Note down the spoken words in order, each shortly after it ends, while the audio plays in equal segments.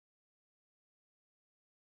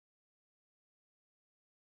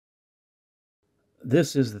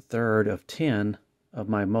This is the third of 10 of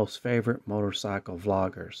my most favorite motorcycle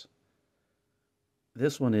vloggers.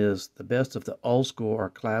 This one is the best of the old school or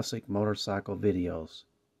classic motorcycle videos.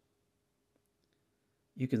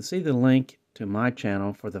 You can see the link to my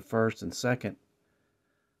channel for the first and second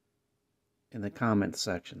in the comment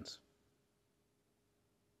sections.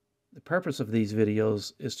 The purpose of these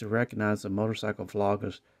videos is to recognize the motorcycle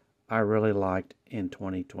vloggers I really liked in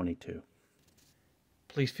 2022.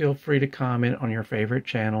 Please feel free to comment on your favorite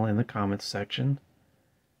channel in the comments section.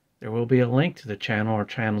 There will be a link to the channel or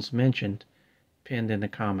channels mentioned pinned in the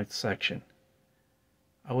comments section.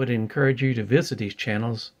 I would encourage you to visit these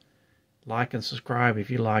channels, like and subscribe if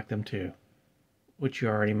you like them too, which you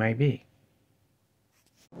already may be.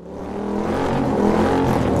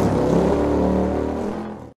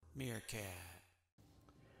 Meerkat.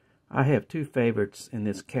 I have two favorites in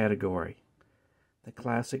this category, the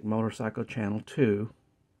Classic Motorcycle Channel 2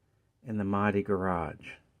 and the Mighty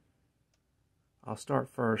Garage. I'll start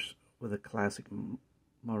first with the Classic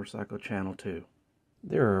Motorcycle Channel 2.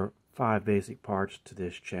 There are 5 basic parts to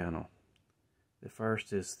this channel. The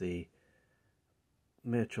first is the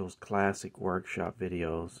Mitchell's Classic Workshop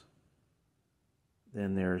videos.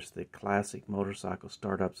 Then there's the Classic Motorcycle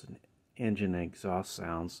Startups and Engine and Exhaust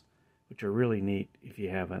Sounds, which are really neat if you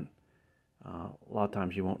haven't. A lot of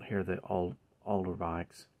times you won't hear the older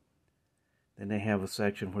bikes. Then they have a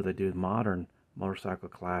section where they do modern motorcycle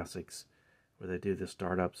classics, where they do the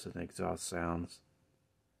startups and exhaust sounds.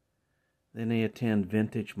 Then they attend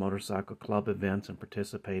vintage motorcycle club events and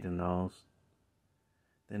participate in those.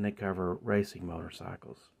 Then they cover racing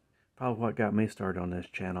motorcycles. Probably what got me started on this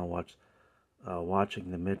channel was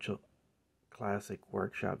watching the Mitchell Classic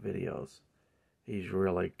Workshop videos. He's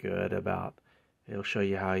really good about, he'll show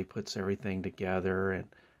you how he puts everything together and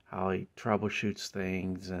how he troubleshoots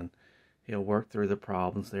things, and he'll work through the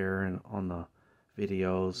problems there and on the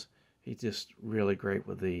videos. He's just really great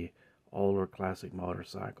with the older classic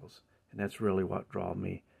motorcycles, and that's really what drew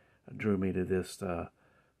me to this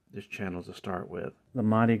channel to start with. The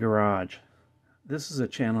Mighty Garage. This is a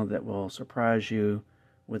channel that will surprise you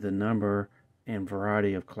with the number and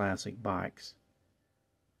variety of classic bikes.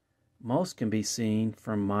 Most can be seen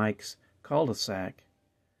from Mike's cul-de-sac.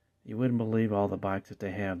 You wouldn't believe all the bikes that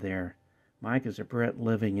they have there. Mike is a Brit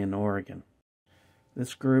living in Oregon.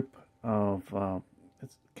 This group of,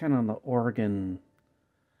 it's kind of the Oregon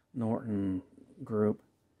Norton group.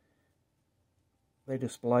 They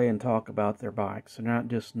display and talk about their bikes. They're not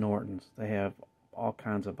just Nortons. They have all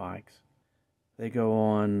kinds of bikes. They go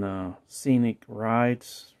on scenic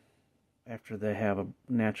rides after they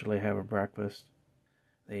naturally have a breakfast.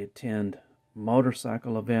 They attend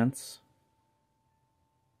motorcycle events.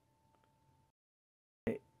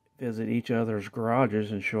 They visit each other's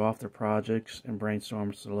garages and show off their projects and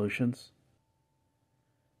brainstorm solutions.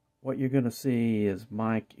 What you're going to see is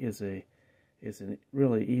Mike is a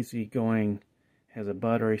really easygoing, has a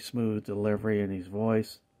buttery smooth delivery in his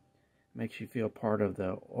voice. Makes you feel part of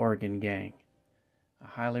the Oregon gang. I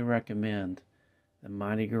highly recommend the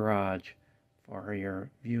Mighty Garage for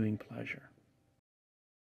your viewing pleasure.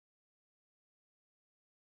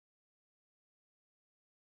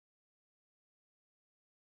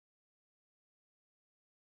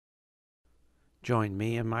 Join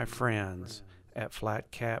me and my friends at Flat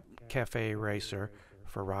Cap Cafe Racer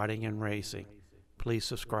for riding and racing. Please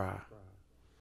subscribe.